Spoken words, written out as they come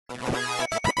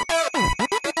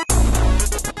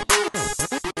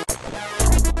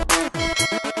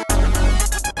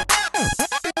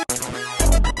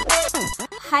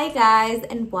Guys,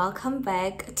 and welcome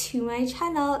back to my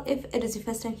channel. If it is your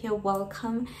first time here,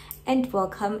 welcome. And my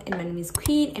name is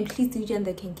Queen, and please do join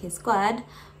the KK squad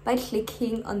by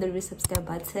clicking on the resubscribe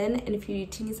button. And if you're a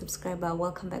returning subscriber,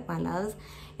 welcome back, my loves,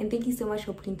 and thank you so much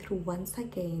for putting through once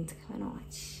again to come and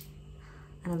watch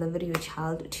another video,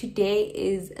 child. Today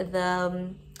is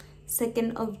the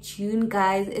 2nd of June,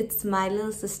 guys. It's my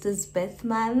little sister's birth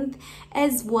month,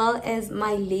 as well as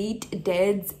my late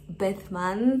dad's birth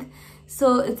month.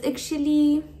 So it's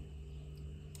actually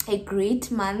a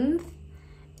great month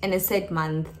and a sad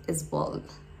month as well.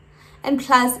 And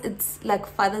plus it's like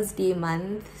Father's Day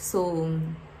month, so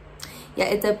yeah,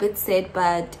 it's a bit sad,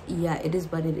 but yeah, it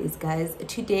is what it is, guys.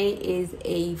 Today is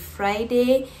a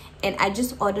Friday, and I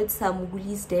just ordered some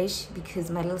Woolies Dash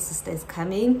because my little sister is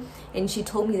coming, and she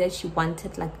told me that she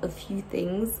wanted like a few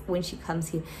things when she comes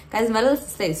here. Guys, my little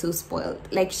sister is so spoiled.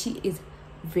 Like, she is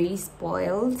very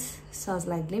spoiled. So I was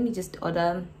like, let me just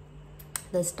order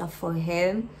the stuff for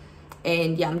her.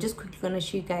 And yeah, I'm just quickly gonna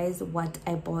show you guys what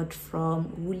I bought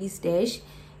from Woolies Dash,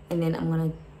 and then I'm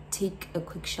gonna take a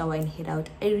quick shower and head out.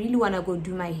 I really want to go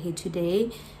do my hair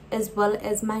today, as well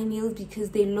as my nails, because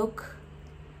they look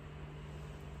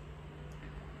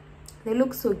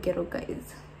so ghetto,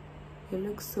 guys. They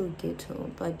look so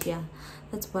ghetto. But yeah,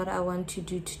 that's what I want to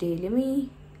do today. Let me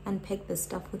unpack the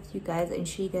stuff with you guys and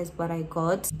show you guys what I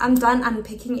got. I'm done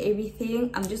unpacking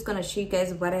everything. I'm just gonna show you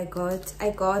guys what I got.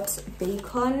 I got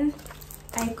bacon.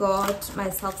 I got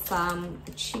myself some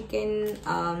chicken,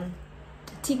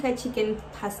 tikka chicken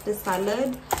pasta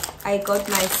salad. I got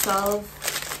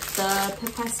myself the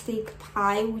pepper steak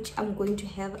pie, which I'm going to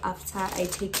have after I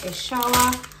take a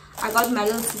shower. I got my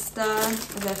little sister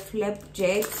the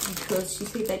flapjacks because she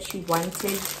said that she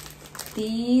wanted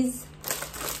these.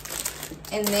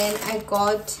 And then I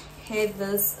got her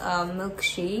this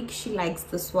milkshake. She likes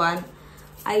this one.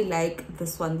 I like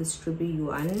this one, the strawberry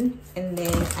one. And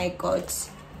then I got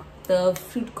the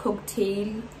fruit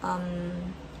cocktail.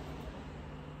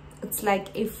 It's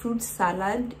like a fruit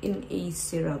salad in a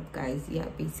syrup, guys. Yeah,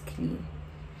 basically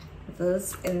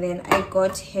this. And then I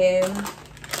got him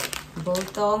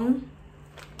biltong,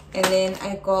 and then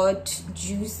I got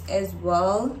juice as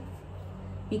well,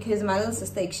 because my little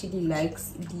sister actually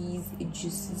likes these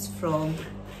juices from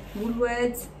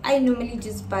Woolworths. I normally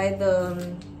just buy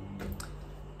the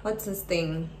what's this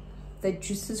thing, the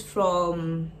juices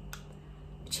from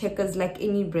Checkers, like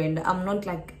any brand. I'm not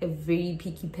like a very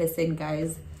picky person,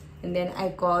 guys. And then I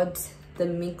got the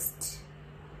mixed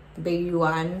berry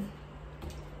one,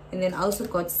 and then I also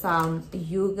got some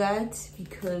yogurt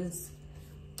because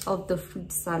of the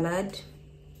fruit salad.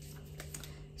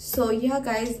 So yeah,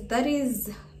 guys, that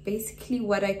is basically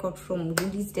what I got from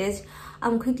Woolies Dash.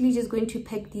 I'm quickly just going to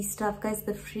pack this stuff, guys.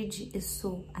 The fridge is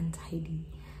so untidy,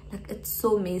 like it's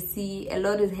so messy. A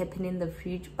lot is happening in the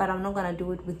fridge, but I'm not gonna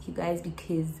do it with you guys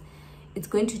because it's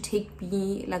going to take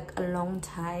me like a long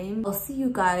time. I'll see you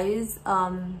guys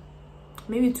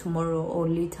maybe tomorrow or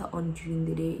later on during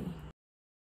the day.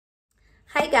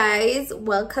 Hi guys,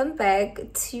 welcome back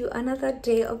to another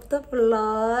day of the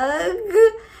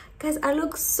vlog. Guys, I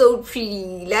look so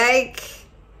pretty. Like,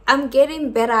 I'm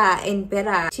getting better and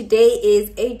better. Today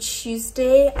is a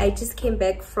Tuesday. I just came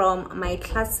back from my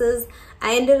classes.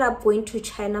 I ended up going to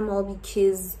China Mall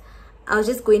because I was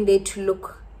just going there to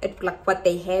look at like what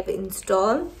they have in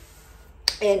store,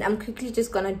 and I'm quickly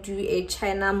just gonna do a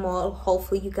China Mall haul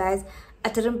for you guys. I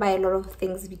didn't buy a lot of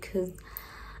things because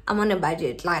I'm on a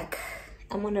budget. Like,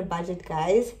 I'm on a budget,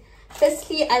 guys.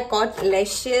 Firstly, I got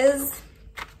lashes.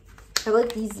 I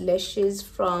got these lashes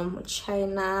from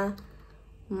China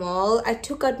Mall. I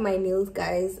took out my nails,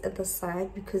 guys, at the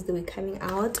side because they were coming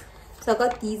out. So I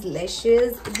got these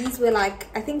lashes. These were like,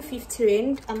 I think 50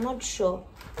 rand. I'm not sure.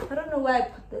 I don't know where I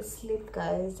put the slip,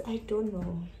 guys. I don't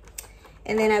know.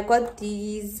 And then I got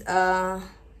these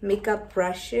makeup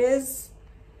brushes.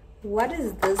 What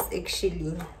is this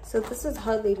actually? So this is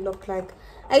how they look like.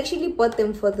 I actually bought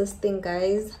them for this thing,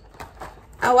 guys.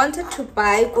 I wanted to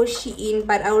buy go Shein,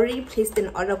 but I already placed an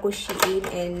order go Shein,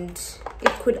 and it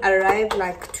could arrive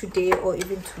like today or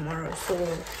even tomorrow. So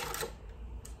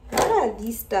what are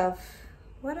these stuff?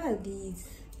 What are these?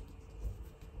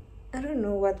 I don't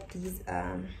know what these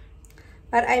are,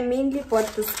 but I mainly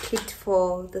bought this kit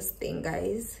for this thing,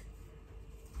 guys,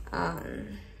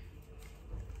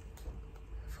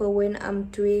 for when I'm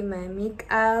doing my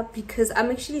makeup, because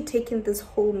I'm actually taking this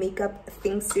whole makeup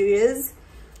thing serious.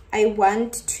 I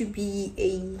want to be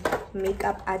a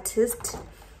makeup artist,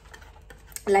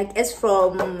 like as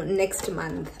from next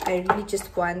month. I really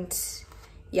just want,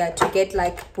 yeah, to get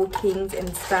like bookings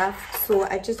and stuff. So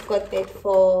I just got that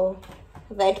for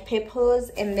that purpose.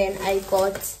 And then I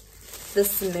got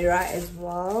this mirror as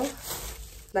well,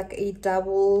 like a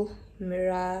double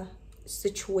mirror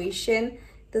situation.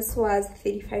 This was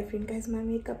 35 rand, guys. My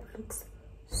makeup looks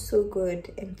so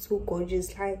good and so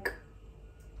gorgeous, like,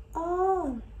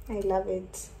 oh, I love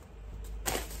it.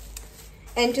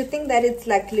 And to think that it's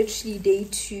like literally day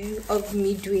 2 of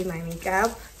me doing my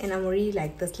makeup and I'm already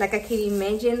like this. Like, I can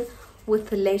imagine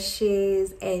with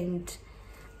lashes and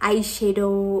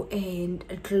eyeshadow and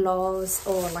a gloss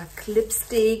or like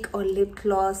lipstick or lip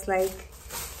gloss, like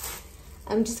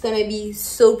I'm just gonna be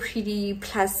so pretty,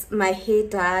 plus my hair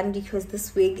done because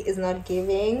this wig is not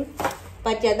giving.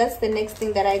 But yeah, that's the next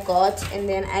thing that I got. And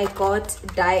then I got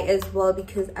dye as well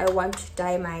because I want to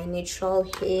dye my natural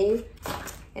hair.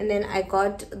 And then I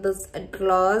got this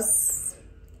gloss.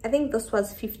 I think this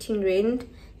was 15 rand.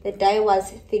 The dye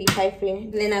was 35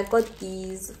 rand. And then I got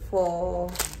these for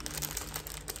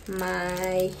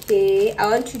my hair. I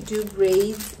want to do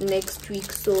braids next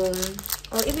week, so,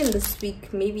 or even this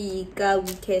week, maybe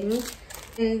weekend.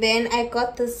 And then I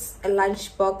got this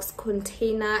lunchbox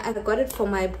container. I got it for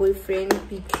my boyfriend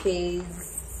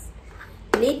because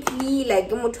lately,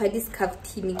 like, I'm trying this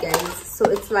cavity, guys. So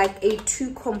it's like a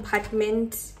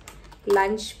 2-compartment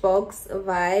lunchbox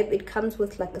vibe. It comes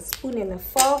with like a spoon and a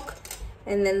fork,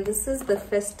 and then this is the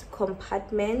first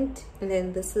compartment, and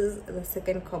then this is the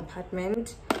second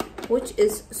compartment, which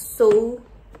is so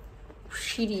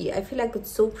pretty. I feel like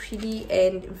it's so pretty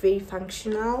and very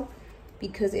functional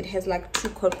because it has like 2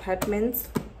 compartments.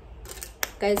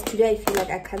 Guys, today I feel like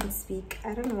I can't speak.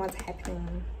 I don't know what's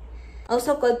happening. I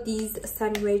also got these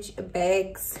sandwich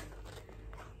bags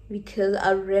because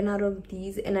I ran out of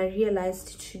these, and I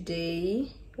realized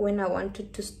today when I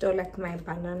wanted to store like my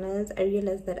bananas, I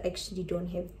realized that I actually don't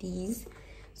have these,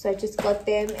 so I just got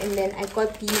them. And then I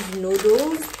got these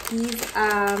noodles. These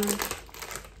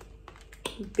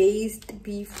based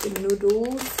beef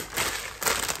noodles.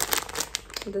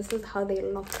 This is how they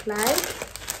look like.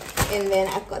 And then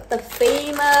I got the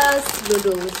famous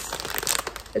noodles.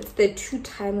 It's the 2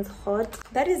 times hot.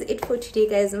 That is it for today,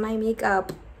 guys. My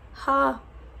makeup, how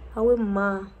am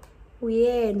I?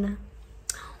 Uyena.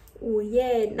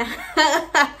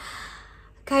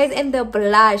 Guys, and the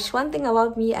blush. One thing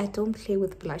about me, I don't play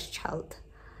with blush, child.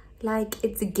 Like,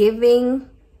 it's giving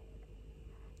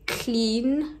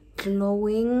clean,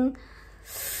 glowing.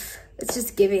 It's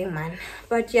just giving, man.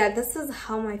 But yeah, this is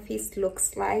how my face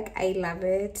looks like. I love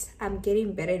it. I'm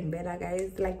getting better and better,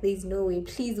 guys. Like, there's no way.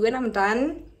 Please, when I'm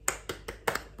done,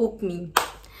 book me.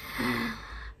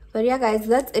 But yeah, guys,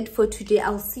 that's it for today.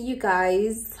 I'll see you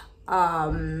guys.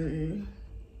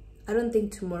 I don't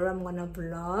think tomorrow I'm gonna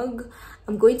vlog.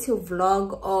 I'm going to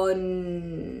vlog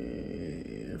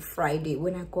on Friday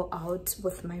when I go out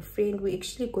with my friend. We're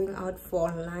actually going out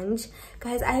for lunch,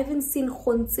 guys. I haven't seen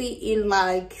Khonsi in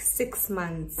like 6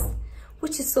 months,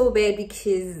 which is so bad,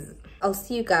 because I'll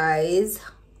see you guys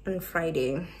on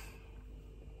Friday.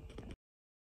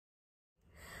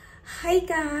 Hi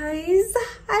guys,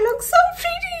 I look so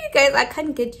pretty, guys. I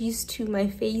can't get used to my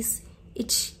face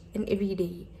each and every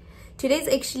day. Today's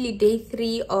actually day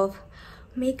 3 of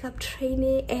makeup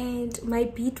training, and my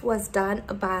beat was done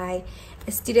by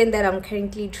a student that I'm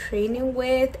currently training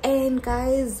with. And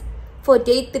guys, for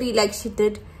day 3, like, she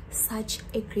did such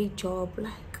a great job.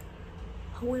 Like,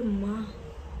 how am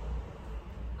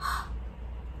I?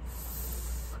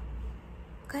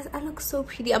 Guys, I look so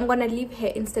pretty. I'm gonna leave her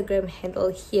Instagram handle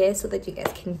here so that you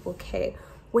guys can book her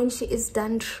when she is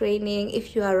done training.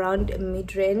 If you're around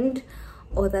Midrand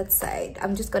or that side,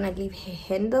 I'm just gonna leave her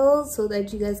handle so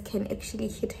that you guys can actually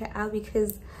hit her out.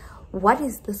 Because what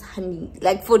is this, honey?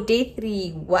 Like, for day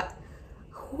 3, what?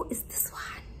 Who is this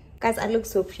one? Guys, I look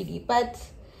so pretty, but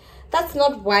that's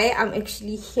not why I'm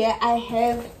actually here. I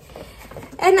have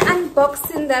an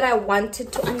unboxing that I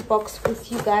wanted to unbox with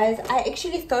you guys. I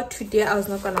actually thought today I was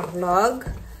not gonna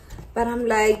vlog, but I'm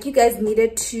like, you guys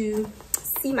needed to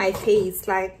see my face.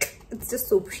 Like, it's just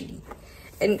so pretty.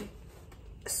 And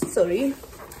sorry,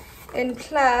 and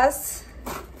plus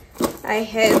I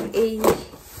have a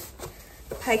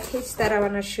package that I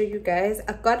want to show you guys.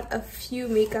 I got a few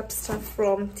makeup stuff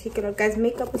from Canon. Guys,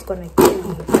 makeup is gonna kill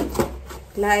me.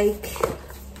 Like,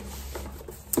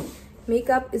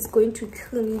 makeup is going to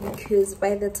kill me, because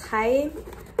by the time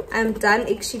I'm done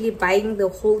actually buying the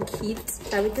whole kit,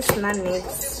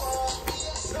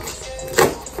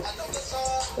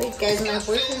 wait guys, my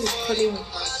boyfriend is calling me.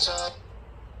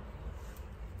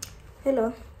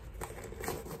 Hello.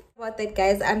 About that,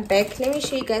 guys, I'm back. Let me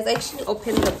show you guys. I actually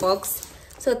opened the box.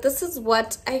 So this is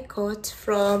what I got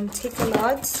from Canon.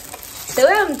 The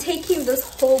way I'm taking this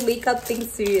whole makeup thing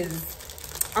serious.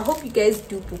 I hope you guys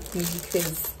do book me,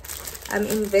 because I'm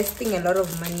investing a lot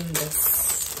of money in this.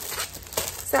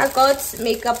 So I got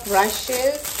makeup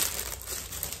brushes.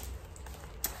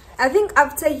 I think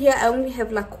after here I only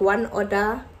have like one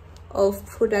order of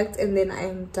products and then I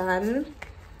am done.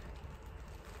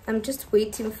 I'm just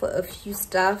waiting for a few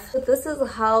stuff. So this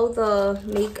is how the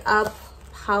makeup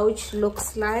pouch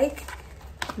looks like,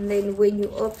 and then when you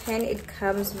open it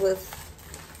comes with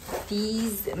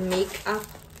these makeup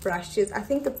brushes. I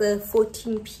think it's a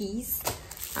 14 piece,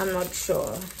 I'm not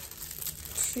sure.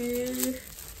 2,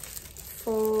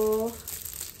 4,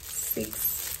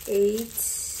 6,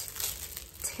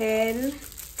 8, 10,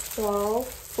 12,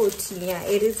 14. Yeah,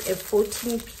 it is a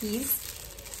 14 piece.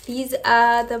 These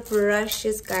are the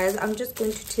brushes, guys. I'm just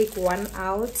going to take one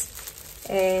out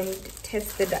and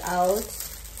test it out.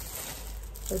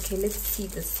 Okay, let's see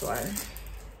this one.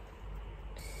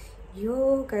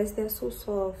 Yo, guys, they're so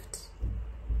soft.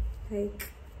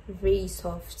 Like, very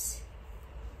soft.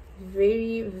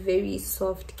 Very, very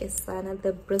soft, Kesana.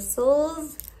 The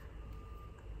bristles.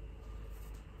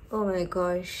 Oh my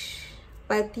gosh.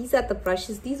 But these are the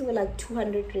brushes. These were like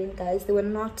 200 rand, guys. They were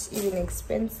not even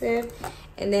expensive.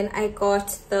 And then I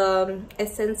got the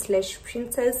Essence /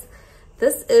 Princess.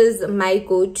 This is my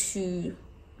go-to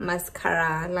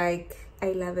mascara. Like,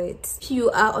 I love it. If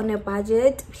you are on a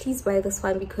budget, please buy this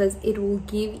one because it will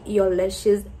give your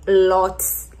lashes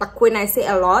lots. Like, when I say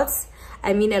a lot,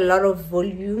 I mean a lot of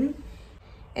volume.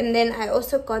 And then I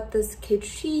also got this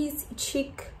Catrice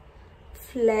Cheek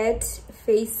Flat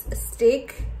Face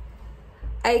Stick.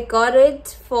 I got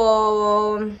it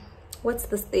for, what's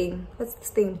this thing?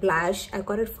 Blush. I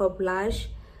got it for blush.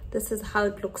 This is how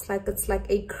it looks like. It's like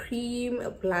a cream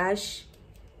blush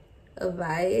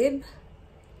vibe.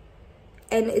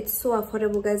 And it's so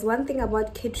affordable, guys. One thing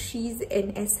about Catrice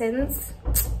and Essence,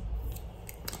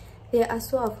 they are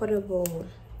so affordable.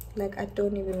 Like, I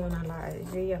don't even want to lie.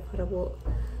 Very affordable.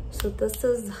 So this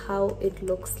is how it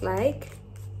looks like.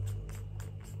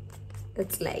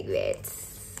 It's like that.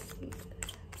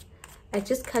 I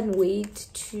just can't wait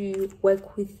to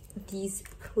work with these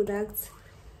products.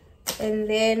 And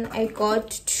then I got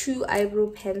 2 eyebrow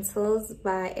pencils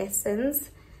by Essence.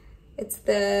 It's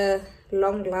the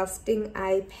long lasting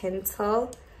eye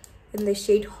pencil in the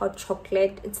shade Hot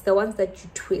Chocolate. It's the ones that you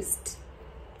twist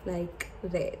like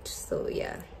that. So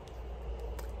yeah,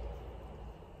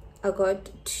 I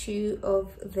got 2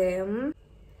 of them.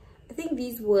 I think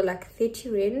these were like 30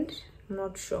 rand. I'm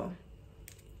not sure.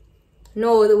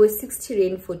 No, they were 60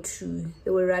 rand for 2.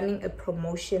 They were running a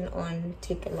promotion on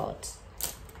Take a Lot.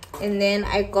 And then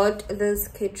I got this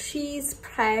Catrice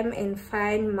Prime and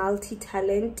Fine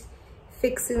Multi-Talent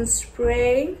Fixing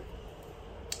Spray.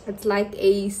 It's like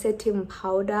a setting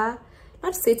powder.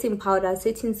 Not setting powder,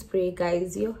 setting spray,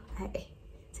 guys. Yo,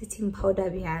 setting powder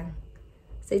biyang.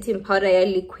 Setting powder ya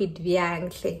liquid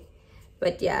biyang.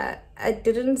 But yeah, I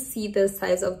didn't see the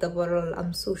size of the bottle.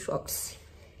 I'm so shocked.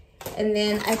 And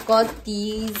then I got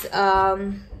these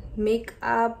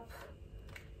makeup.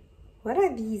 What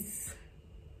are these?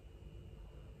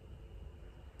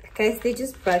 Guys, they're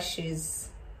just brushes.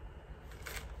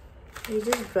 They're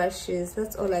just brushes.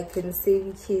 That's all I can say,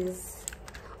 because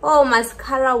oh,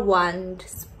 mascara wand,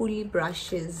 spoolie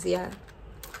brushes. Yeah,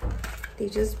 they're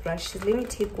just brushes. Let me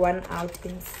take one out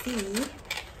and see.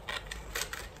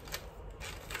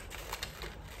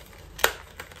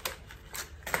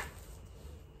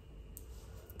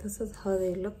 This is how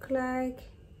they look like.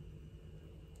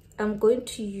 I'm going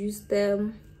to use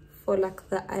them for like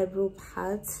the eyebrow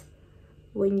parts.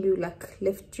 When you like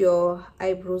lift your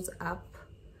eyebrows up,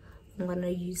 I'm gonna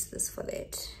use this for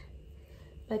that.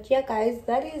 But yeah, guys,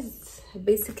 that is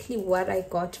basically what I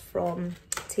got from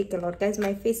Take a Lot. Guys,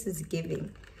 my face is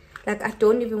giving. Like, I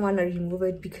don't even want to remove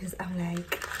it because I'm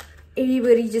like,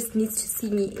 everybody just needs to see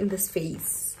me in this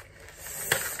face.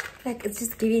 Like, it's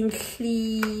just giving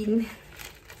clean.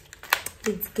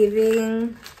 It's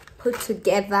giving put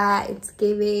together. It's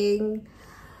giving,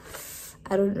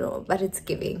 I don't know, but it's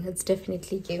giving. It's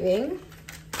definitely giving.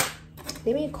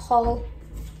 Let me call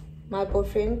my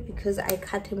boyfriend because I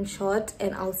cut him short,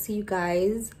 and I'll see you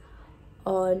guys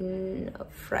on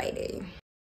Friday.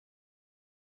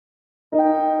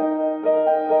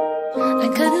 I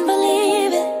couldn't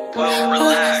believe it. Well,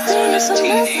 relax, Miss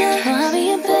Teenage. I'll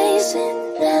be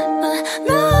impatient, but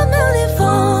now I'm really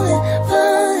falling,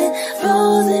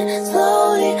 frozen,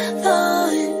 slowly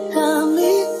falling. Got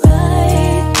me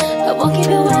right. I won't keep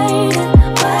you waiting.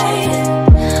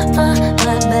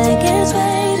 My bag is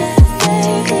waiting,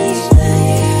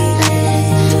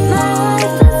 my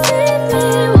eyes deceive me,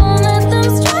 won't let them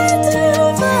stray too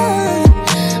far.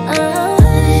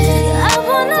 I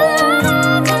wanna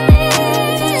love me,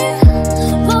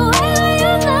 but wait.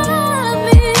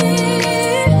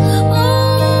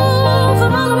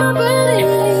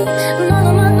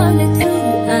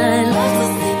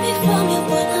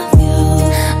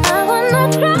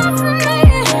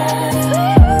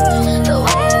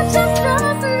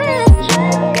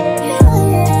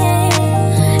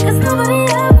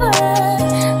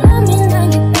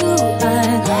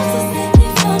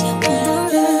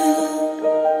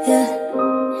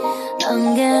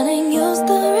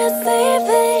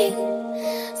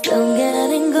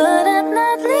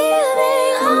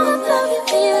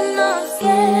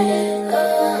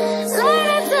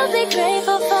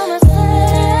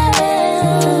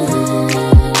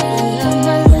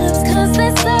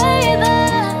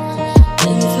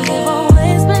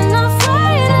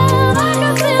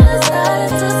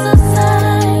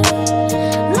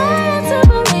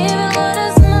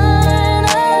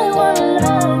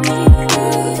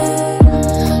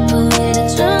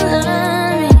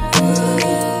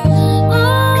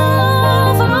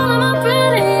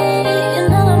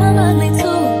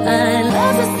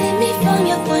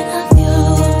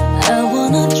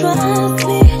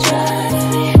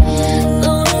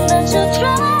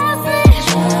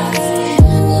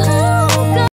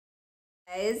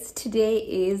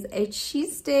 a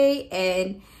Tuesday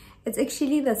and it's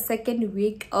actually the second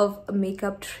week of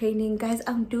makeup training. Guys,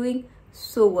 I'm doing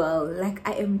so well. Like,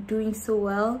 I am doing so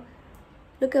well.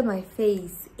 Look at my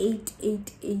face. 8,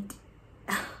 8, 8.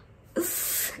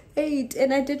 8.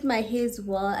 And I did my hair as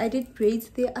well. I did braids.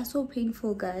 They are so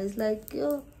painful, guys. Like,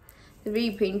 they're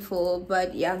very painful.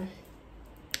 But yeah,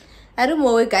 I don't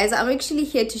know, guys. I'm actually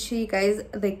here to show you guys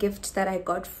the gift that I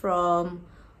got from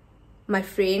my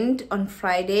friend on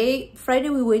Friday.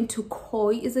 We went to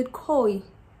Koi. Is it Koi?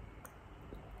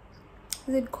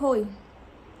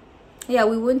 Yeah,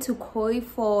 we went to Koi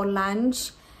for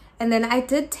lunch, and then I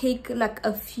did take like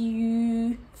a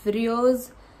few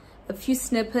videos, a few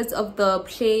snippets of the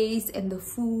place and the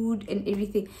food and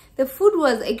everything. The food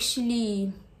was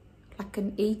actually like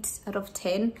an 8 out of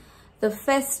 10. The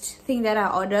first thing that I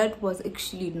ordered was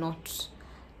actually not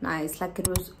nice. Like, it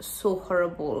was so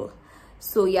horrible.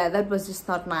 So yeah, that was just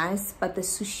not nice. But the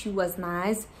sushi was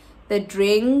nice. The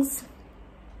drinks,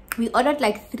 we ordered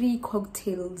like 3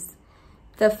 cocktails.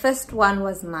 The first one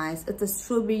was nice. It's a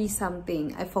strawberry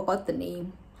something, I forgot the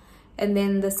name. And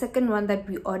then the second one that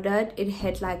we ordered, it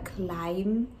had like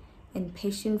lime and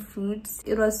passion fruits.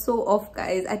 It was so off,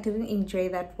 guys. I didn't enjoy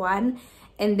that one.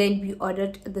 And then we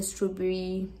ordered the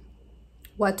strawberry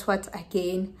what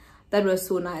again. That was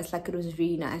so nice. Like, it was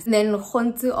really nice. And then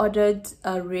Khonzi ordered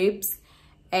ribs,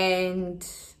 and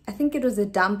I think it was a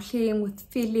dumpling with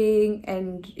filling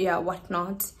and yeah,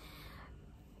 whatnot.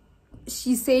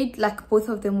 She said like both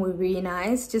of them were very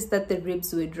nice, just that the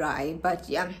ribs were dry. But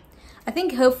yeah, I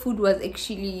think her food was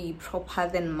actually proper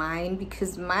than mine,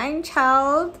 because mine,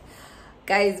 child,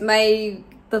 guys,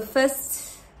 the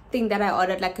first thing that I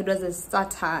ordered, like, it was a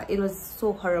starter. It was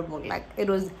so horrible. Like, it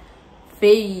was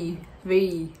very,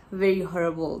 very, very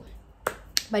horrible.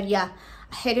 But yeah,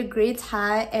 I had a great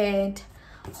time, and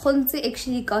Khonzi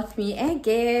actually got me a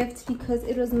gift because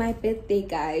it was my birthday,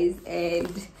 guys.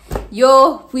 And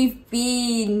yo, we've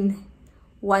been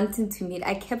wanting to meet.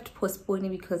 I kept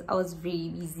postponing because I was very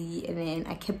busy, and then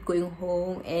I kept going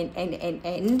home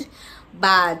and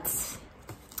but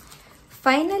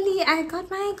finally I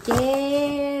got my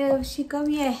gift. She got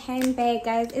me a handbag,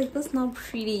 guys. Is this not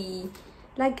pretty?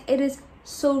 Like, it is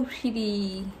so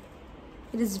pretty.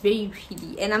 It is very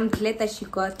pretty, and I'm glad that she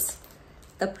got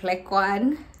the black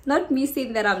one. Not me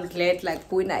saying that I'm glad,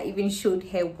 like, when I even showed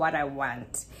her what I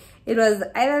want. It was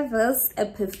either this, a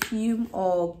perfume,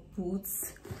 or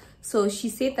boots. So she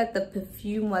said that the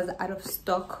perfume was out of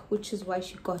stock, which is why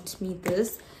she got me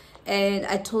this. And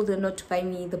I told her not to buy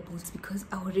me the boots because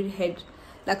I already had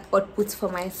like bought boots for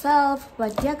myself.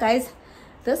 But yeah, guys,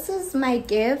 this is my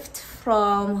gift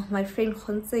from my friend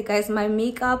Khonzi. Guys, my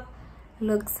makeup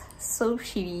looks so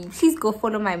pretty. Please go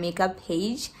follow my makeup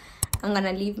page. I'm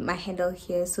gonna leave my handle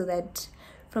here so that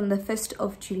from the 1st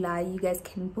of July you guys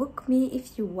can book me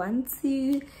if you want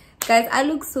to. Guys, I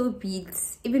look so beat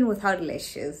even without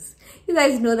lashes. You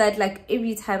guys know that, like,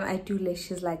 every time I do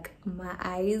lashes, like, my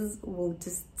eyes will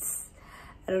just,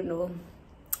 I don't know,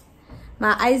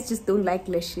 my eyes just don't like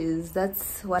lashes.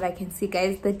 That's what I can see,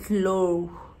 guys. The glow,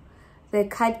 the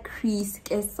cut crease,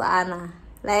 kesana,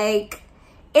 like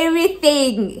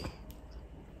everything.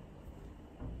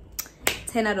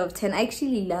 10 out of 10. I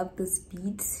actually love this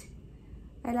beat.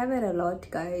 I love it a lot,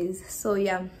 guys. So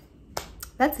yeah,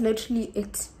 that's literally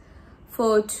it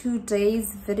for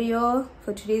today's video,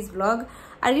 for today's vlog.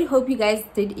 I really hope you guys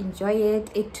did enjoy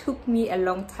it. It took me a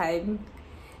long time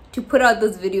to put out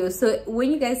this video, so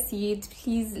when you guys see it,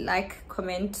 please like,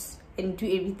 comment, and do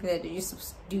everything that you're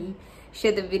supposed to do.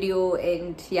 Share the video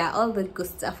and yeah, all the good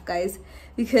stuff, guys,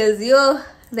 because the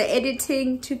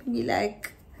editing took me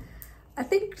like, I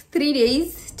think 3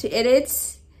 days to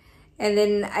edit. And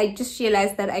then I just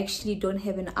realized that I actually don't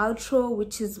have an outro,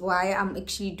 which is why I'm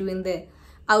actually doing the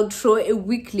outro a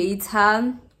week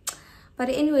later. But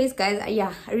anyways, guys,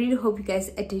 yeah, I really hope you guys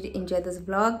did enjoy this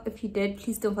vlog. If you did,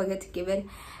 please don't forget to give it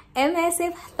a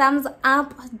massive thumbs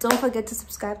up. Don't forget to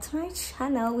subscribe to my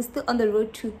channel. We're still on the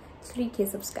road to 3K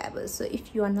subscribers, so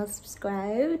if you are not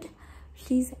subscribed,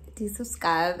 please do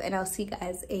subscribe, and I'll see you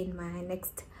guys in my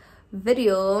next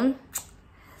video.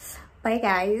 Bye,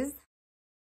 guys.